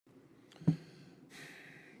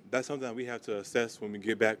that's something that we have to assess when we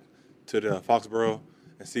get back to the Foxborough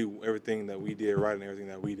and see everything that we did right and everything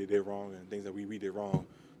that we did wrong, and things that we did wrong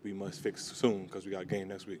we must fix soon because we got a game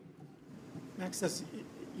next week. Max says,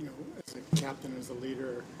 as a captain, as a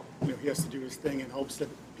leader, he has to do his thing in hopes that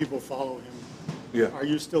people follow him. Yeah. Are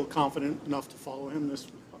you still confident enough to follow him?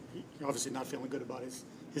 You're obviously not feeling good about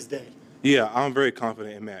his day. Yeah, I'm very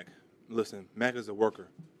confident in Mac. Listen, Mac is a worker.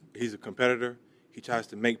 He's a competitor. He tries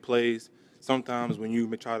to make plays. Sometimes when you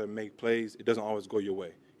try to make plays, it doesn't always go your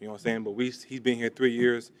way. You know what I'm saying? But he's been here 3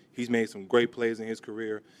 years. He's made some great plays in his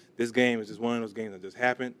career. This game is just one of those games that just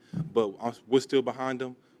happened. But we're still behind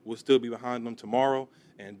him. We'll still be behind him tomorrow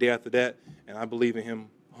and day after that. And I believe in him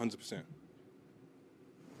 100%.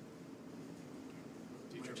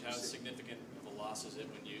 Deatrich, how significant of a loss is it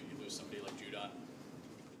when you lose somebody like Judon?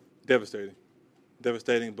 Devastating.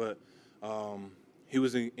 Devastating, but he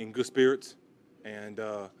was in good spirits, and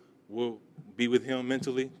we'll be with him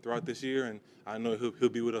mentally throughout this year, and I know he'll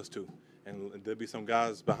be with us too. And there'll be some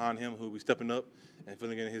guys behind him who will be stepping up and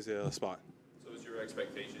filling in his spot. So is your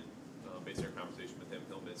expectation, based on your conversation with him,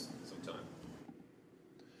 he'll miss some time?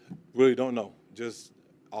 Really don't know. Just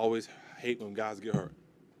always hate when guys get hurt.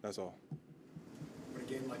 That's all. When a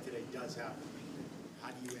game like today does happen,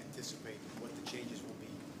 how do you anticipate what the changes will be?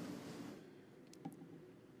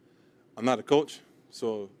 I'm not a coach,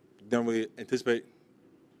 so don't really anticipate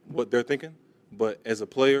what they're thinking. But as a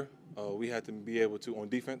player, we had to be able to, on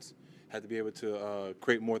defense, had to be able to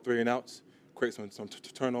create more 3-and-outs, create some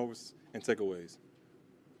turnovers and takeaways.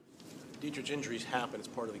 Deatrich, injuries happen. It's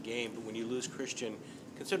part of the game. But when you lose Christian,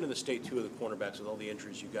 considering the state two of the cornerbacks with all the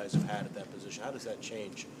injuries you guys have had at that position, how does that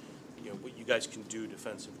change what you guys can do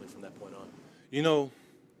defensively from that point on?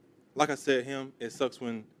 Like I said, it sucks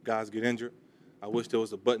when guys get injured. I wish there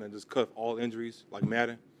was a button that just cut all injuries like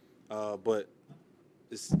Madden, but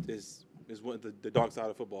it's the dark side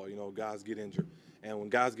of football. Guys get injured, and when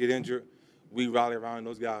guys get injured, we rally around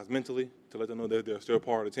those guys mentally to let them know that they're still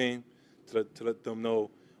part of the team, to let them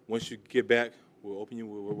know once you get back, we'll open you,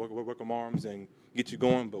 we'll work them arms and get you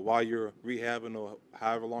going. But while you're rehabbing or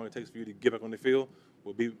however long it takes for you to get back on the field,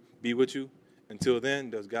 we'll be with you. Until then,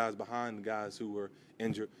 there's guys behind the guys who were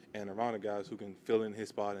injured and around the guys who can fill in his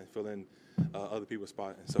spot and fill in other people's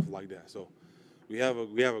spot and stuff like that. So we have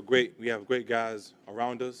great guys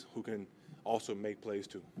around us who can also make plays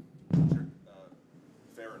too. Sure.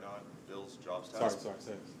 Fair or not, Bill's job status. Sorry.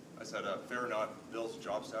 I said fair or not, Bill's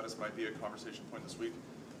job status might be a conversation point this week.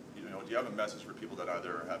 Do you have a message for people that either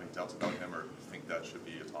are having doubts about him or think that should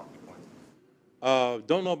be a talking point?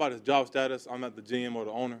 Don't know about his job status. I'm not the GM or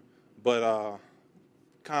the owner, but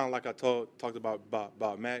kind of like I talked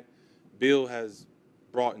about Mac, Bill has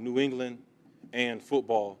brought New England and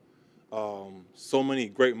football so many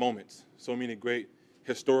great moments, so many great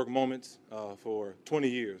historic moments for 20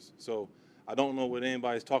 years. So I don't know what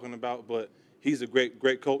anybody's talking about, but he's a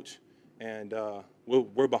great coach, and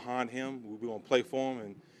we're behind him. We're going to play for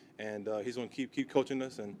him, and he's going to keep coaching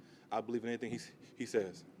us, and I believe in anything he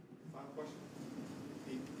says. Final question.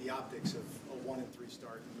 The optics of a 1-3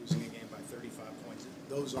 start and losing a game by 35 points,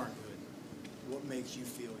 those aren't good. What makes you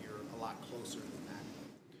feel you're a lot closer than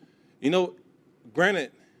that?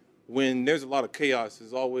 Granted, when there's a lot of chaos,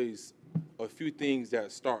 there's always a few things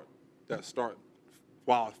that start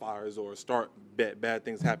wildfires or start bad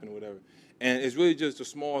things happening, whatever. And it's really just the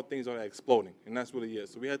small things that are exploding, and that's really it.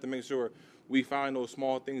 So we have to make sure we find those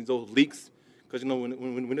small things, those leaks, because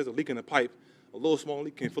when there's a leak in the pipe, a little small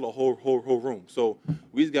leak can fill a whole room. So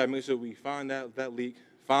we just got to make sure we find that leak,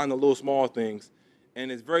 find the little small things,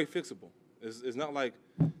 and it's very fixable. It's not like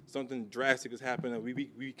something drastic has happened that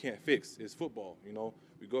we can't fix. It's football,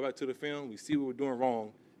 We go back to the film, we see what we're doing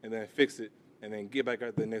wrong, and then fix it, and then get back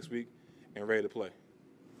out there next week and ready to play.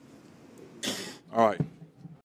 All right.